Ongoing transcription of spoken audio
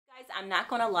I'm not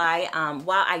gonna lie,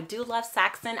 while I do love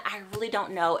Saxon, I really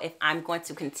don't know if I'm going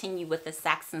to continue with the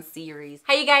Saxon series.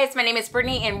 Hey you guys, my name is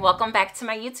Brittany and welcome back to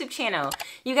my YouTube channel.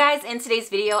 You guys, in today's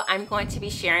video, I'm going to be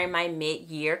sharing my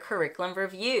mid-year curriculum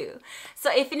review. So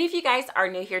if any of you guys are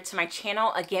new here to my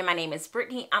channel, again, my name is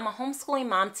Brittany. I'm a homeschooling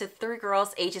mom to 3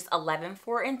 girls ages 11,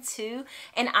 4, and 2,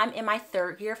 and I'm in my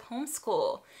 3rd year of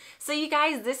homeschool. So you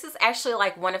guys, this is actually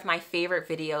like one of my favorite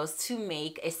videos to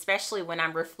make, especially when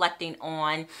I'm reflecting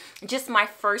on just my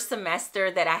first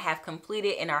semester that I have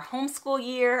completed in our homeschool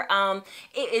year.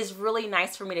 It is really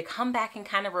nice for me to come back and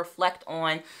kind of reflect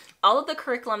on all of the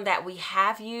curriculum that we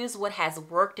have used, what has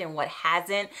worked and what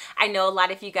hasn't. I know a lot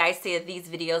of you guys say that these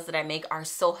videos that I make are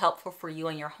so helpful for you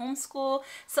in your homeschool.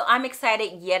 So I'm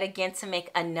excited yet again to make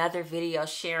another video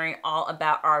sharing all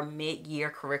about our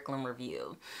mid-year curriculum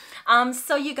review.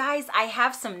 So you guys, I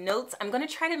have some notes. I'm going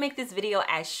to try to make this video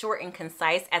as short and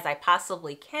concise as I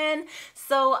possibly can.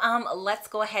 So let's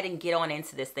go ahead and get on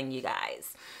into this thing, you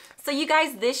guys. So you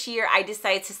guys, this year I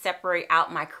decided to separate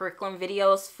out my curriculum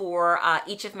videos for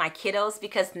each of my kiddos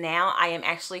because now I am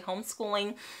actually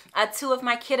homeschooling 2 of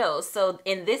my kiddos. So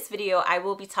in this video, I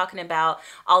will be talking about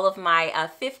all of my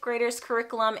 5th graders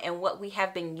curriculum and what we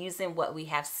have been using, what we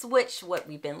have switched, what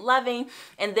we've been loving.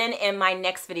 And then in my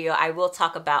next video, I will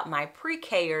talk about my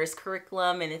pre-Kers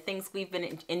curriculum and the things we've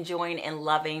been enjoying and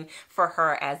loving for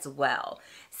her as well.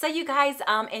 So you guys,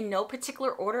 in no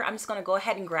particular order, I'm just going to go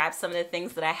ahead and grab some of the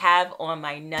things that I have on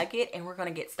my nugget and we're going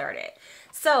to get started.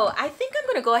 So I think I'm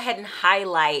going to go ahead and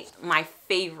highlight my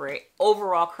favorite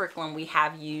overall curriculum we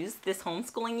have used this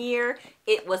homeschooling year.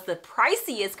 It was the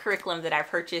priciest curriculum that I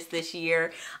purchased this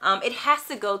year. It has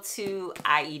to go to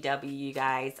IEW, you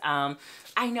guys.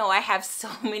 I know I have so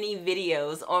many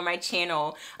videos on my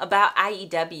channel about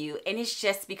IEW, and it's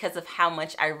just because of how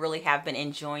much I really have been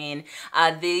enjoying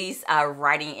these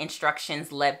writing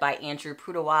instructions led by Andrew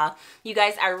Pudawa. You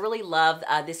guys, I really love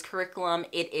this curriculum.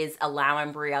 It is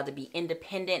allowing Brielle to be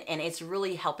independent, and it's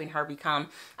really helping her become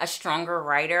a stronger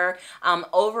writer.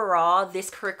 Overall, this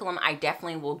curriculum, I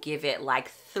definitely will give it like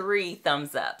 3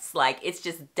 thumbs ups. Like, it's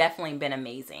just definitely been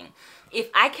amazing. If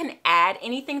I can add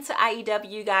anything to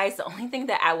IEW, guys, the only thing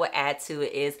that I would add to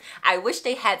it is I wish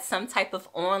they had some type of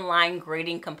online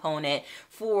grading component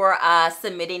for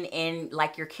submitting in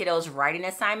like your kiddo's writing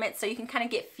assignment so you can kind of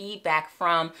get feedback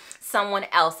from someone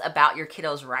else about your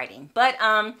kiddo's writing. But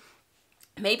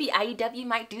maybe IEW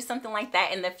might do something like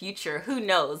that in the future. Who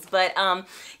knows? But,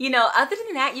 you know, other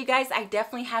than that, you guys, I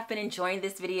definitely have been enjoying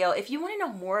this video. If you want to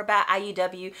know more about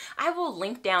IEW, I will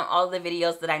link down all the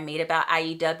videos that I made about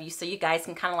IEW so you guys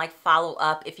can kind of like follow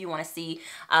up if you want to see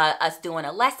us doing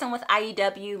a lesson with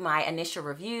IEW, my initial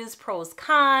reviews, pros,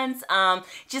 cons,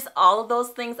 just all of those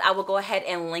things. I will go ahead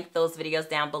and link those videos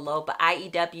down below. But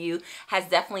IEW has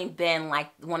definitely been like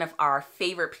one of our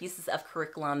favorite pieces of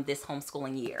curriculum this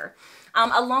homeschooling year.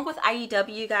 Along with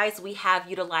IEW, guys, we have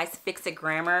utilized Fix-It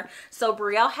Grammar. So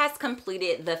Brielle has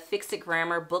completed the Fix-It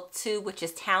Grammar Book 2, which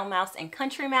is Town Mouse and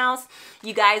Country Mouse.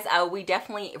 You guys, we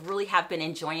definitely really have been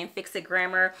enjoying Fix-It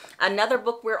Grammar. Another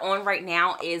book we're on right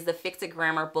now is the Fix-It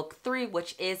Grammar Book 3,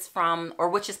 which is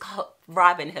called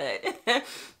Robin Hood.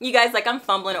 You guys, like, I'm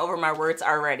fumbling over my words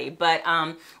already, but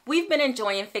we've been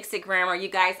enjoying Fix-It Grammar. You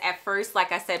guys, at first,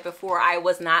 like I said before, I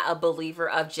was not a believer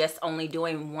of just only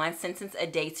doing 1 sentence a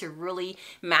day to really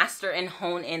master and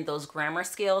hone in those grammar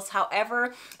skills.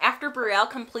 However, after Brielle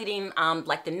completing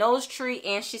like the Nose Tree,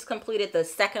 and she's completed the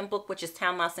 2nd book, which is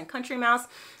Town Mouse and Country Mouse,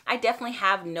 I definitely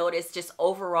have noticed just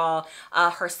overall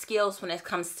her skills when it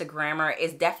comes to grammar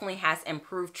is definitely has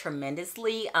improved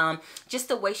tremendously. Just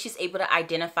the way she's able to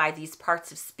identify these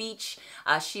parts of speech.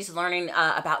 She's learning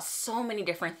about so many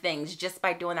different things just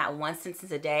by doing that 1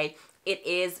 sentence a day. It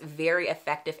is very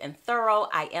effective and thorough.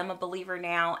 I am a believer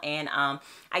now, and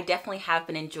I definitely have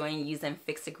been enjoying using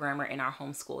Fix-It Grammar in our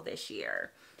homeschool this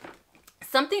year.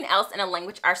 Something else in a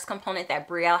language arts component that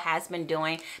Brielle has been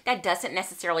doing that doesn't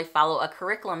necessarily follow a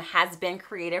curriculum has been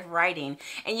creative writing.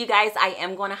 And you guys, I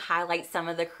am going to highlight some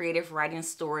of the creative writing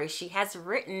stories she has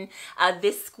written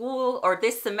this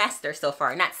semester so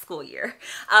far, not school year.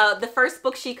 The first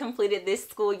book she completed this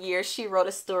school year, she wrote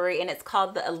a story and it's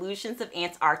called The Illusions of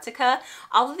Antarctica.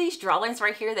 All of these drawings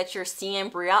right here that you're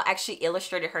seeing, Brielle actually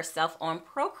illustrated herself on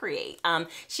Procreate.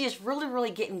 She is really,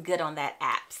 really getting good on that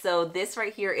app. So this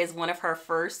right here is one of her her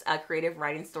first creative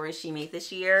writing story she made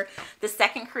this year. The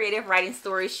second creative writing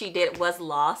story she did was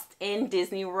Lost in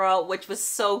Disney World, which was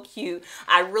so cute.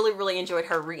 I really enjoyed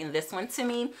her reading this one to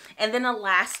me. And then the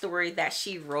last story that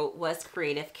she wrote was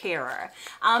Creative Carer.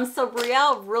 So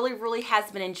Brielle really has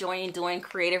been enjoying doing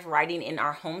creative writing in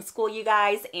our homeschool, you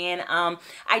guys. And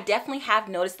I definitely have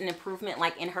noticed an improvement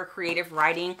like in her creative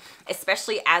writing,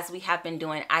 especially as we have been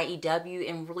doing IEW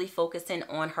and really focusing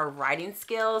on her writing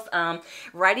skills.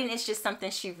 Writing is just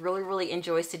something she really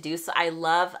enjoys to do. So I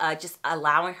love just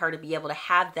allowing her to be able to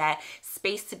have that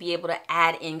space to be able to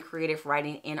add in creative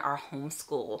writing in our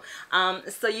homeschool.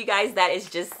 So you guys, that is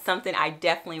just something I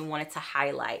definitely wanted to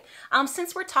highlight.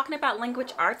 Since we're talking about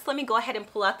language arts, let me go ahead and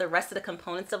pull out the rest of the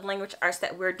components of language arts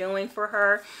that we're doing for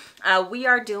her. We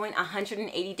are doing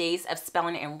 180 days of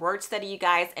spelling and word study, you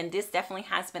guys, and this definitely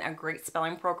has been a great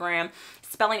spelling program,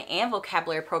 spelling and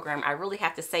vocabulary program, I really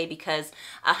have to say, because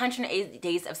 180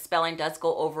 days of spelling does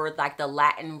go over like the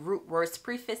Latin root words,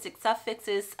 prefixes,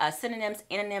 suffixes, synonyms,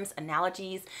 antonyms,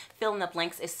 analogies, fill in the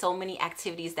blanks. Is so many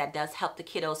activities that does help the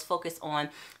kiddos focus on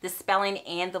the spelling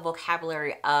and the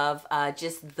vocabulary of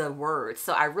just the words.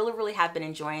 So I really have been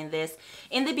enjoying this.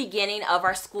 In the beginning of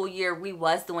our school year, we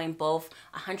was doing both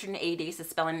 180 days of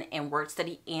spelling and word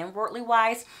study and Wordly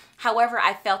Wise. However,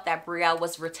 I felt that Brielle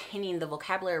was retaining the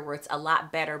vocabulary words a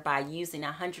lot better by using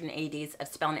 180 days of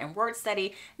spelling and word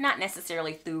study, not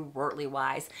necessarily through Wordly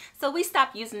Wise. So we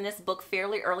stopped using this book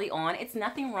fairly early on. It's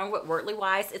nothing wrong with Wordly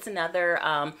Wise. It's another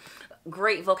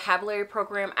great vocabulary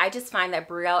program. I just find that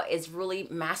Brielle is really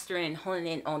mastering and honing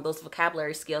in on those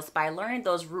vocabulary skills by learning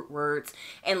those root words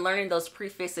and learning those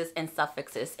prefixes and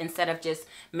suffixes instead of just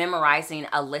memorizing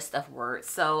a list of words.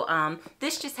 So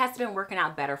this just has been working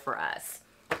out better for us.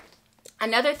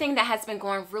 Another thing that has been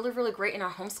going really great in our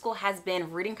homeschool has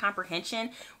been reading comprehension.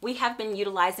 We have been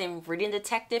utilizing Reading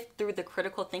Detective through the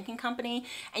Critical Thinking Company.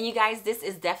 And you guys, this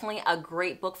is definitely a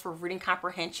great book for reading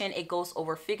comprehension. It goes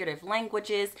over figurative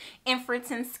languages,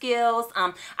 inferencing skills.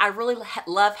 I really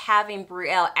love having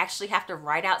Brielle actually have to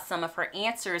write out some of her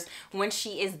answers when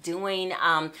she is doing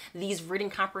these reading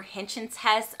comprehension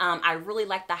tests. I really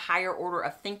like the higher order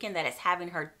of thinking that it's having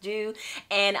her do.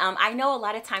 And I know a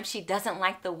lot of times she doesn't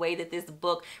like the way that this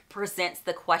book presents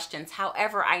the questions.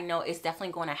 However, I know it's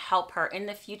definitely going to help her in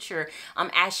the future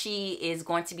as she is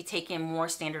going to be taking more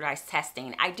standardized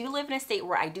testing. I do live in a state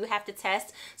where I do have to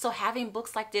test, so having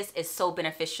books like this is so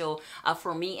beneficial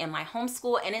for me in my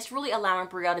homeschool, and it's really allowing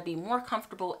Brielle to be more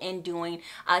comfortable in doing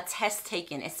test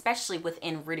taking, especially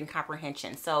within reading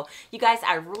comprehension. So you guys,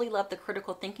 I really love the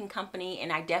Critical Thinking Company,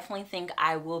 and I definitely think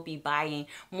I will be buying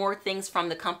more things from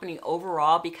the company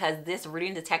overall because this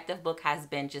Reading Detective book has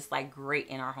been just like great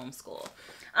in our homeschool.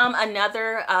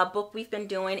 Another book we've been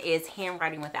doing is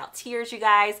Handwriting Without Tears, you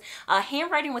guys.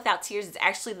 Handwriting Without Tears is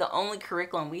actually the only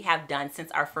curriculum we have done since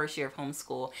our first year of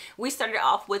homeschool. We started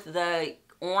off with the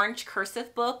orange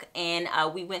cursive book, and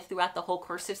we went throughout the whole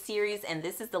cursive series, and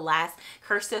this is the last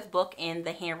cursive book in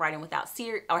the Handwriting Without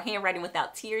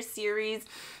Tears series.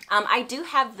 I do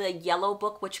have the yellow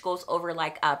book, which goes over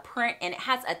like a print, and it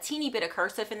has a teeny bit of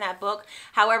cursive in that book.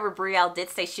 However, Brielle did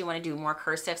say she wanted to do more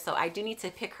cursive, so I do need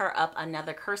to pick her up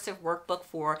another cursive workbook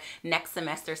for next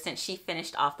semester since she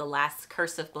finished off the last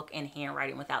cursive book in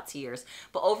Handwriting Without Tears.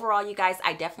 But overall, you guys,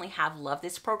 I definitely have loved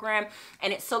this program,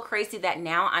 and it's so crazy that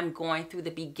now I'm going through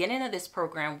the beginning of this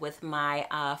program with my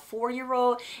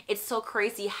 4-year-old. It's so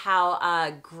crazy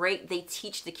how great they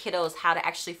teach the kiddos how to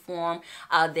actually form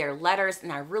their letters,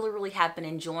 and I really have been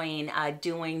enjoying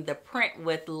doing the print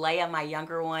with Leia, my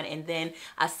younger one, and then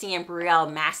seeing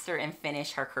Brielle master and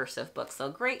finish her cursive book. So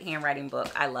great handwriting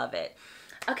book. I love it.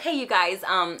 Okay, you guys,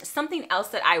 something else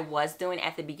that I was doing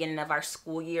at the beginning of our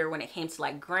school year when it came to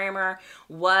like grammar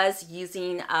was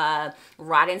using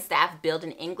Rod and Staff Build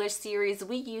in English series.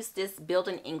 We used this Build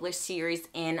in English series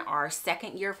in our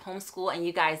second year of homeschool, and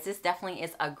you guys, this definitely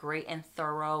is a great and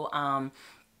thorough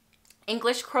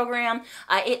English program.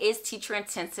 It is teacher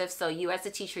intensive, so you as a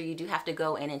teacher, you do have to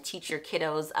go in and teach your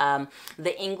kiddos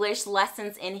the English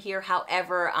lessons in here.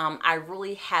 However, I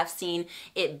really have seen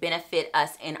it benefit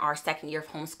us in our second year of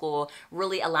homeschool,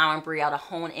 really allowing Brielle to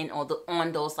hone in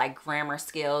on those like grammar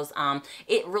skills.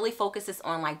 It really focuses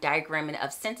on like diagramming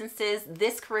of sentences.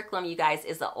 This curriculum, you guys,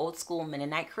 is an old school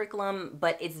Mennonite curriculum,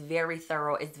 but it's very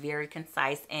thorough, it's very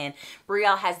concise, and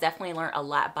Brielle has definitely learned a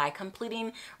lot by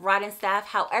completing Rod and Staff.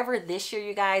 However, this this year,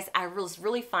 you guys, I was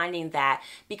really finding that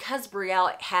because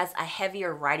Brielle has a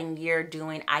heavier writing year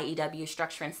doing IEW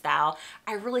structure and style,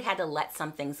 I really had to let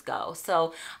some things go.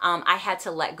 So I had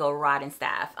to let go Rod and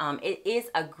Staff. It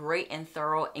is a great and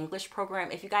thorough English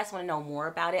program. If you guys want to know more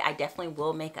about it, I definitely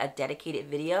will make a dedicated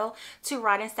video to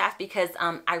Rod and Staff because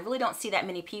I really don't see that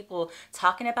many people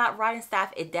talking about Rod and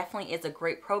Staff. It definitely is a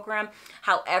great program.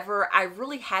 However, I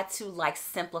really had to like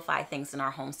simplify things in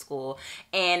our homeschool,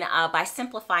 and by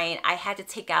simplifying, I had to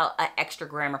take out an extra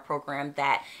grammar program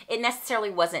that it necessarily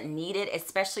wasn't needed,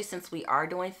 especially since we are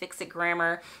doing Fix It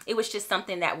Grammar. It was just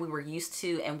something that we were used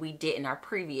to and we did in our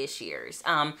previous years.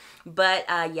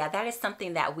 Yeah, that is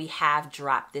something that we have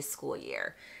dropped this school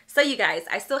year. So you guys,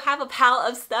 I still have a pile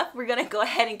of stuff. We're gonna go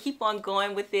ahead and keep on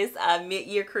going with this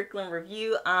mid-year curriculum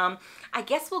review. I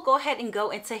guess we'll go ahead and go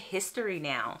into history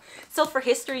now. So for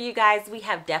history, you guys, we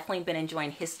have definitely been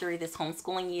enjoying history this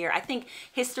homeschooling year. I think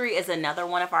history is another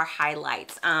one of our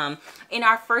highlights. In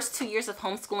our first 2 years of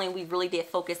homeschooling, we really did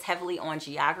focus heavily on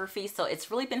geography. So it's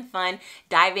really been fun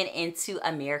diving into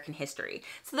American history.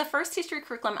 So the first history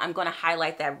curriculum I'm gonna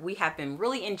highlight that we have been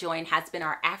really enjoying has been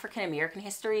our African American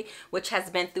history, which has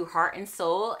been through Heart and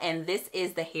Soul, and this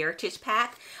is the Heritage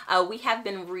Pack. We have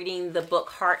been reading the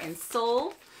book Heart and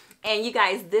Soul, and you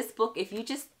guys, this book, if you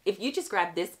just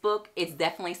grab this book, it's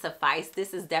definitely suffice.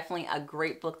 This is definitely a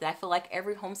great book that I feel like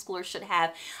every homeschooler should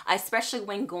have, especially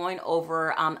when going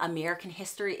over American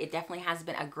history. It definitely has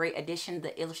been a great addition.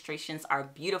 The illustrations are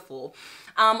beautiful.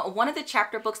 One of the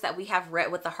chapter books that we have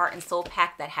read with the Heart and Soul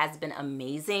pack that has been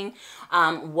amazing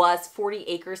was 40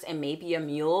 Acres and Maybe a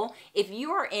Mule. If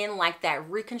you are in like that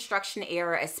Reconstruction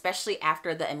era, especially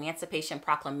after the Emancipation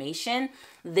Proclamation,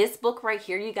 this book right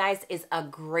here, you guys, is a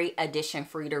great addition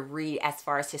for you to read as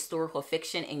far as historical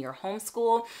fiction in your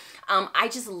homeschool. I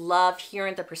just love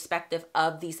hearing the perspective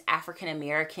of these African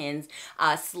Americans,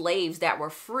 slaves that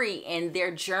were free, and their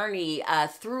journey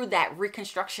through that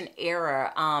Reconstruction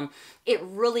era. It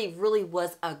really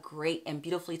was a great and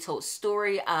beautifully told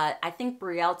story. I think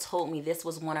Brielle told me this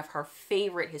was one of her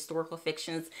favorite historical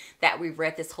fictions that we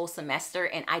read this whole semester,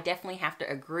 and I definitely have to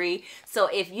agree. So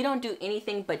if you don't do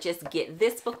anything but just get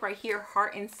this book right here,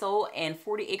 Heart and Soul, and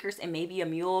 40 Acres and Maybe a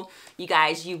Mule, you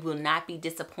guys, you will not be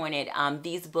disappointed.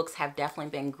 These books have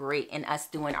definitely been great in us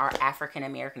doing our African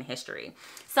American history.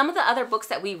 Some of the other books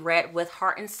that we read with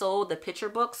Heart and Soul, the picture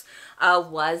books,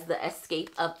 was The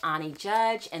Escape of Ani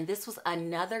Judge, and this was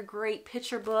another great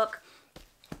picture book.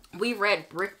 We read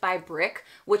Brick by Brick,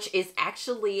 which is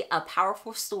actually a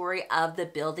powerful story of the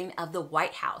building of the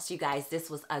White House. You guys, this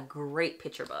was a great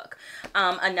picture book.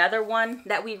 Another one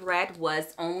that we read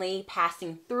was Only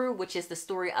Passing Through, which is the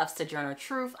story of Sojourner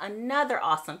Truth, another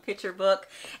awesome picture book.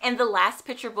 And the last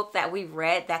picture book that we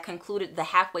read that concluded the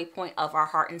halfway point of our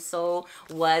Heart and Soul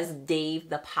was Dave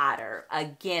the Potter.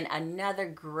 Again, another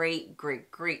great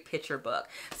picture book.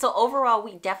 So overall,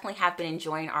 we definitely have been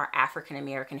enjoying our African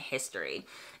American history.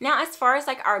 Now, as far as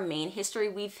like our main history,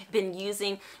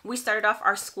 we started off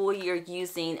our school year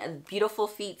using Beautiful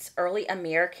Feet's Early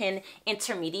American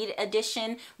Intermediate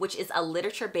Edition, which is a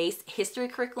literature-based history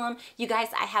curriculum. You guys,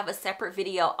 I have a separate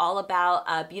video all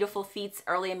about Beautiful Feet's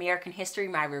Early American History,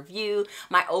 my review,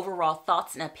 my overall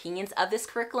thoughts and opinions of this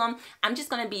curriculum. I'm just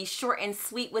going to be short and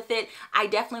sweet with it. I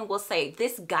definitely will say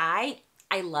this guide,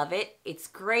 I love it. It's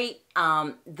great.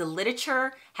 The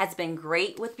literature has been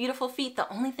great with Beautiful Feet. The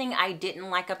only thing I didn't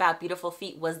like about Beautiful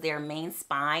Feet was their main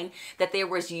spine that they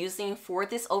was using for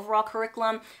this overall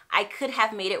curriculum. I could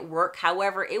have made it work.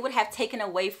 However, it would have taken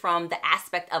away from the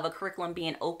aspect of a curriculum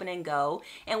being open and go.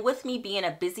 And with me being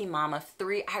a busy mom of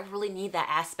 3, I really need that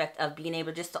aspect of being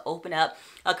able just to open up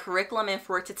a curriculum and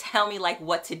for it to tell me like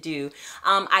what to do.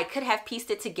 I could have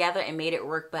pieced it together and made it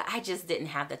work, but I just didn't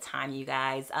have the time, you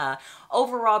guys.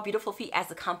 Overall, Beautiful Feet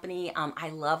as a company, I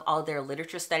love all their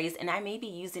literature studies, and I may be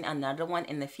using another one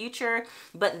in the future,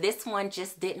 but this one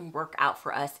just didn't work out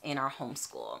for us in our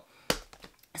homeschool.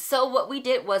 So what we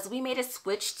did was we made a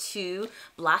switch to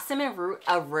Blossom and Root,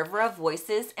 A River of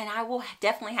Voices, and I will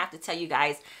definitely have to tell you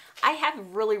guys, I have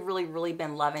really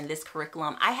been loving this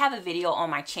curriculum. I have a video on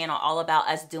my channel all about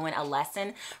us doing a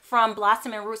lesson from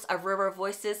Blossom and Root's A River of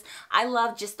Voices. I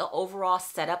love just the overall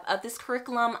setup of this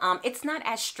curriculum. It's not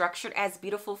as structured as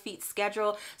Beautiful Feet's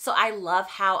schedule, so I love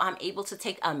how I'm able to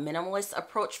take a minimalist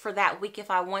approach for that week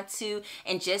if I want to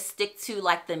and just stick to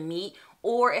like the meat.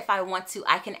 Or if I want to,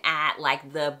 I can add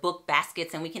like the book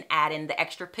baskets and we can add in the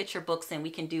extra picture books and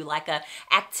we can do like a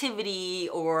activity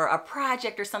or a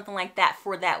project or something like that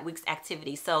for that week's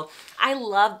activity. So I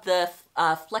love the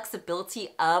flexibility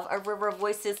of a River of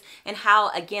Voices, and how,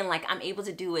 again, like I'm able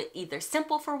to do it either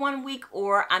simple for 1 week,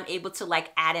 or I'm able to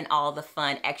like add in all the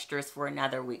fun extras for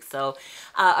another week. So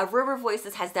a River of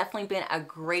Voices has definitely been a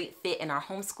great fit in our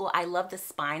homeschool. I love the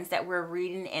spines that we're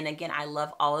reading, and again, I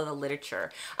love all of the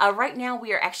literature. Right now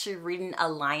we are actually reading A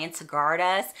Lion to Guard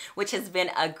Us, which has been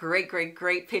a great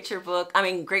picture book. I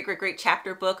mean, great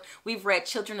chapter book. We've read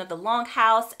Children of the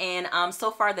Longhouse, and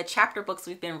so far the chapter books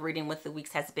we've been reading with the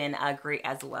weeks has been great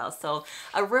as well. So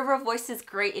A River of Voices,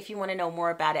 great. If you want to know more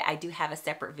about it, I do have a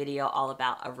separate video all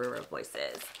about A River of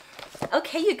Voices.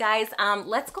 Okay, you guys,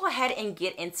 let's go ahead and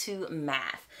get into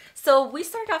math. So we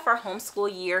started off our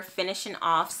homeschool year finishing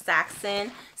off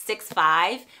Saxon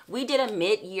 6-5. We did a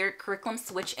mid-year curriculum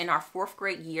switch in our 4th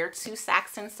grade year to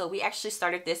Saxon. So we actually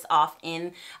started this off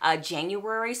in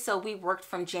January. So we worked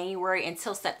from January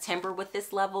until September with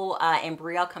this level, and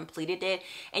Brielle completed it.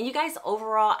 And you guys,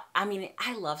 overall, I mean,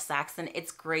 I love Saxon.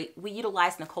 It's great. We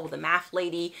utilized Nicole the Math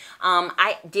Lady.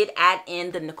 I did add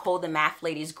in the Nicole the Math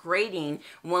Lady's grading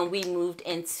when we moved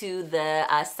into the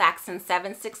Saxon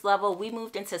 7-6 level. We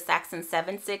moved into Saxon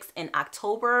 7-6 in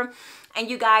October. And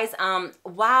you guys,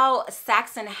 while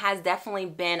Saxon has definitely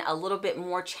been a little bit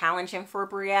more challenging for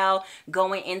Brielle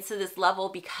going into this level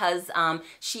because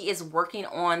she is working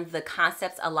on the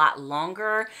concepts a lot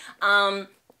longer,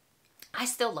 I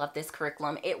still love this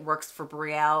curriculum. It works for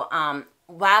Brielle.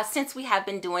 Since we have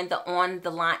been doing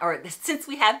since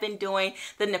we have been doing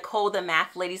the Nicole the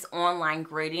Math Lady's online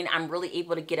grading, I'm really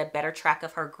able to get a better track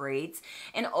of her grades.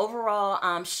 And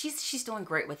overall, she's doing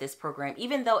great with this program.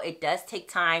 Even though it does take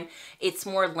time, it's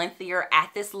more lengthier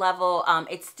at this level,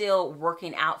 it's still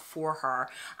working out for her.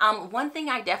 One thing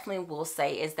I definitely will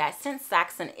say is that since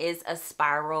Saxon is a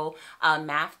spiral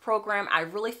math program, I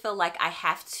really feel like I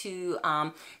have to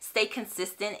stay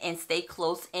consistent and stay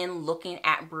close in looking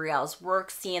at Brielle's work,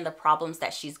 seeing the problems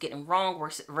that she's getting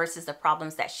wrong versus the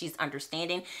problems that she's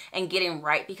understanding and getting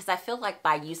right, because I feel like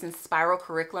by using spiral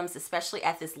curriculums, especially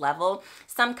at this level,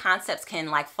 some concepts can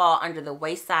like fall under the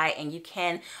wayside, and you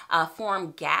can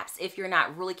form gaps if you're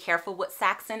not really careful with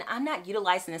Saxon. I'm not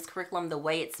utilizing this curriculum the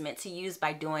way it's meant to use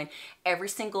by doing every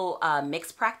single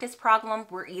mixed practice problem.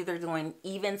 We're either doing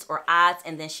evens or odds,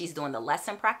 and then she's doing the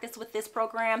lesson practice with this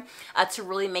program to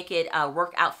really make it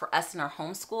work out for us in our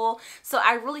homeschool. So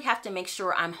I really have to make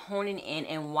sure I'm honing in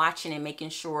and watching and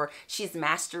making sure she's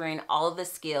mastering all of the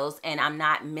skills and I'm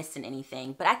not missing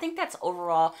anything. But I think that's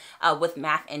overall with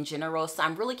math in general. So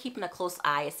I'm really keeping a close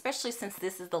eye, especially since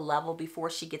this is the level before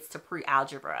she gets to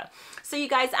pre-algebra. So you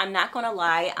guys, I'm not going to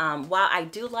lie. While I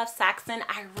do love Saxon,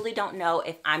 I really don't know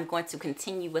if I'm going to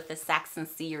continue with the Saxon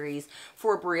series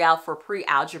for Brielle for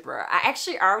pre-algebra. I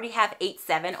actually already have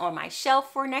 8-7 on my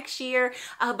shelf for next year,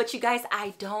 but you guys,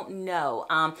 I don't know.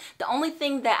 The only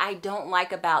thing that I don't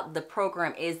like about the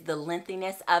program is the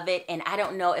lengthiness of it, and I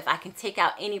don't know if I can take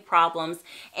out any problems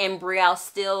and Brielle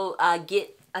still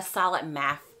get a solid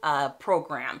math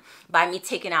program by me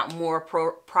taking out more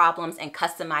problems and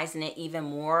customizing it even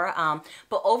more.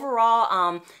 But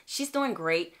overall, she's doing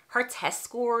great. Her test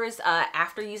scores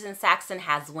after using Saxon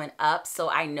has went up, so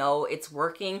I know it's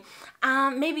working.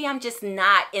 Maybe I'm just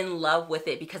not in love with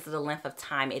it because of the length of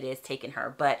time it is taking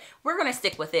her, but we're going to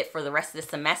stick with it for the rest of the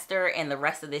semester and the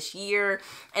rest of this year,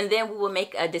 and then we will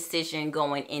make a decision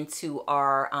going into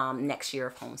our next year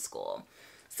of homeschool.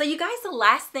 So you guys, the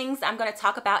last things I'm going to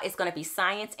talk about is going to be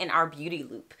science and our beauty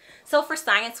loop. So for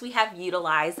science, we have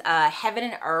utilized Heaven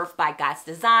and Earth by God's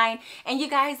Design. And you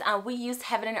guys, we used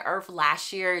Heaven and Earth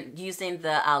last year using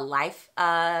the life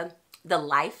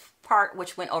part,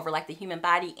 which went over like the human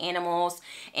body, animals,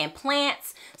 and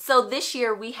plants. So this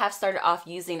year we have started off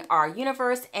using our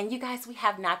universe, and you guys, we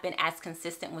have not been as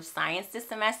consistent with science this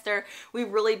semester.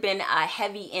 We've really been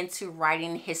heavy into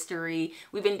writing, history.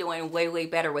 We've been doing way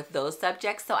better with those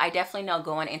subjects. So I definitely know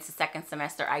going into second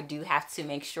semester, I do have to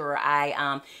make sure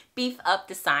I beef up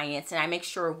the science, and I make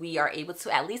sure we are able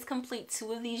to at least complete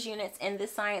 2 of these units in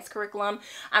this science curriculum.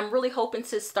 I'm really hoping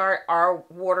to start our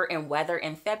water and weather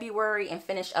in February and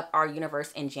finish up our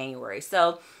universe in January.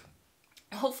 So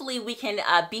hopefully we can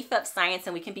beef up science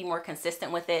and we can be more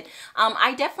consistent with it.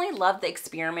 I definitely love the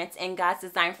experiments in God's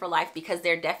Design for Life because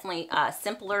they're definitely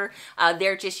simpler.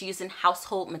 They're just using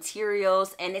household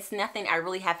materials, and it's nothing I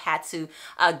really have had to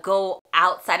go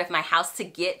outside of my house to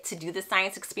get to do the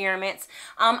science experiments.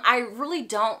 I really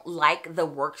don't like the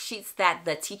worksheets that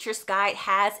the teacher's guide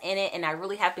has in it, and I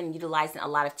really have been utilizing a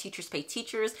lot of Teachers Pay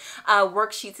Teachers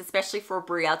worksheets, especially for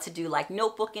Brielle to do like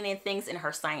notebooking and things in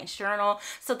her science journal.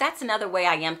 So that's another way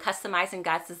I am customizing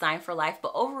God's design for life.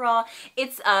 But overall,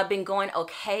 it's been going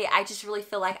okay. I just really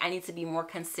feel like I need to be more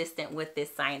consistent with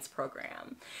this science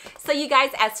program. So you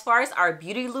guys, as far as our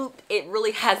beauty loop, it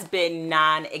really has been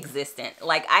non-existent.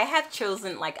 Like, I have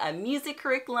chosen like a music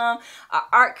curriculum, an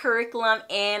art curriculum,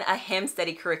 and a hymn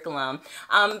study curriculum.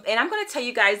 And I'm going to tell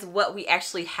you guys what we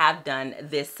actually have done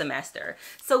this semester.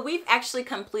 So we've actually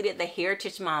completed the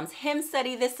Heritage Moms hymn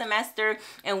study this semester,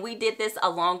 and we did this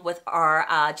along with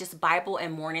our just Bible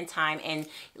and morning time, and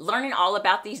learning all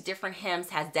about these different hymns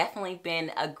has definitely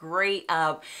been a great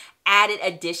added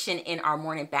addition in our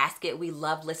morning basket. We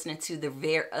love listening to the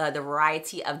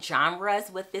variety of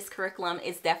genres with this curriculum.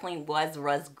 It definitely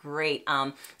was great.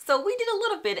 So we did a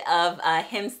little bit of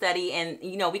hymn study, and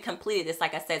you know, we completed this,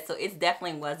 like I said, so it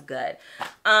definitely was good.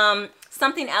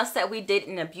 Something else that we did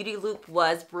in the beauty loop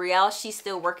was Brielle, she's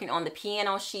still working on the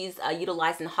piano. She's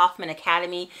utilizing Hoffman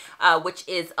Academy, which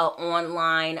is an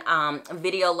online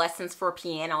video lessons for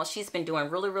piano. She's been doing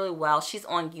really well. She's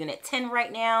on unit 10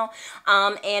 right now.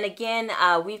 And again,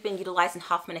 we've been utilizing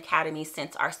Hoffman Academy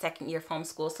since our second year of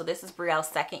homeschool. So this is Brielle's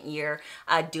second year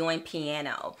doing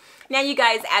piano. Now, you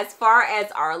guys, as far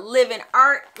as our Living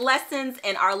Art lessons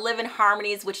and our Living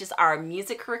Harmonies, which is our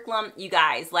music curriculum, you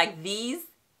guys, like these,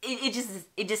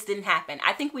 it just didn't happen.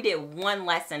 I think we did one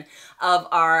lesson of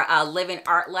our Living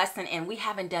Art lesson, and we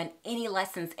haven't done any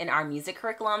lessons in our music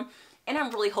curriculum. And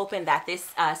I'm really hoping that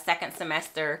this second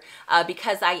semester,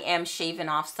 because I am shaving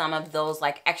off some of those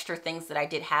like extra things that I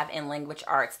did have in language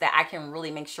arts, that I can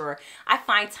really make sure I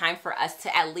find time for us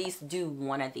to at least do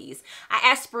one of these. I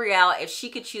asked Brielle if she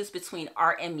could choose between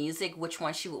art and music, which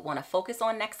one she would want to focus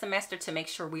on next semester to make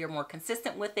sure we are more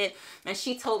consistent with it. And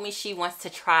she told me she wants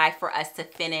to try for us to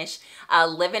finish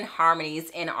Living Harmonies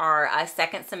in our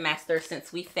second semester,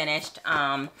 since we finished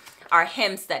our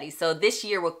hymn study. So this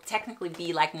year will technically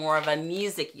be like more of a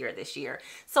music year this year.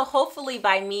 So hopefully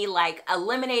by me like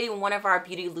eliminating one of our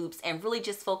beauty loops and really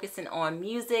just focusing on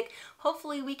music,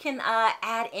 hopefully we can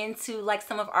add into like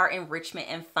some of our enrichment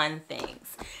and fun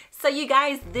things. So you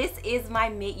guys, this is my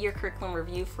mid-year curriculum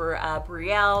review for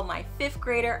Brielle, my 5th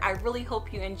grader. I really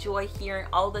hope you enjoy hearing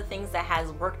all the things that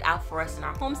has worked out for us in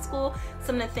our homeschool,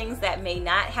 some of the things that may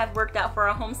not have worked out for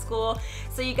our homeschool.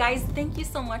 So you guys, thank you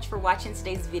so much for watching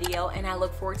today's video, and I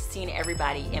look forward to seeing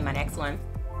everybody in my next one.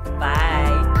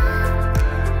 Bye.